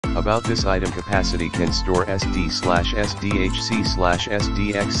About this item: capacity can store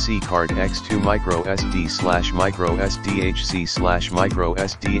SD/SDHC/SDXC card X2 micro SD/micro SDHC/micro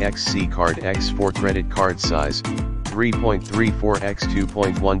SDXC card X4 credit card size 3.34 x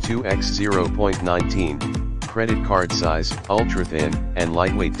 2.12 x 0.19. Credit card size, ultra thin and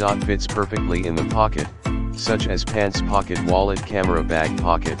lightweight. Fits perfectly in the pocket, such as pants pocket, wallet, camera bag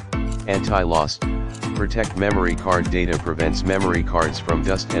pocket. Anti-loss. Protect memory card data, prevents memory cards from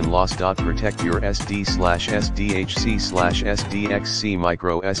dust and loss. Protect your SD/SDHC/SDXC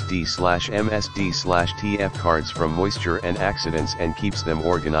micro SD/MSD/TF cards from moisture and accidents, and keeps them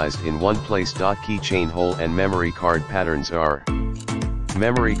organized in one place. Keychain hole and memory card patterns are.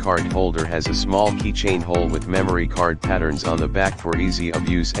 Memory card holder has a small keychain hole with memory card patterns on the back for easy of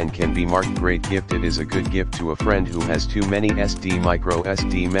use and can be marked great gift. It is a good gift to a friend who has too many micro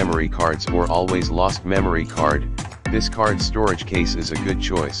SD memory cards or always lost memory card. This card storage case is a good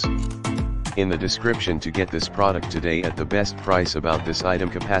choice. In the description to get this product today at the best price. About this item: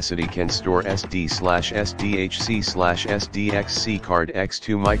 capacity can store SD/SDHC/SDXC card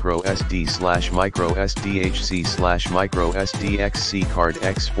X2 micro SD/micro SDHC/micro SDXC card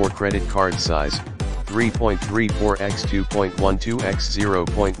X4 credit card size 3.34 x 2.12 x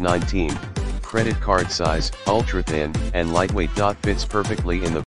 0.19. Credit card size, ultra thin and lightweight. Fits perfectly in the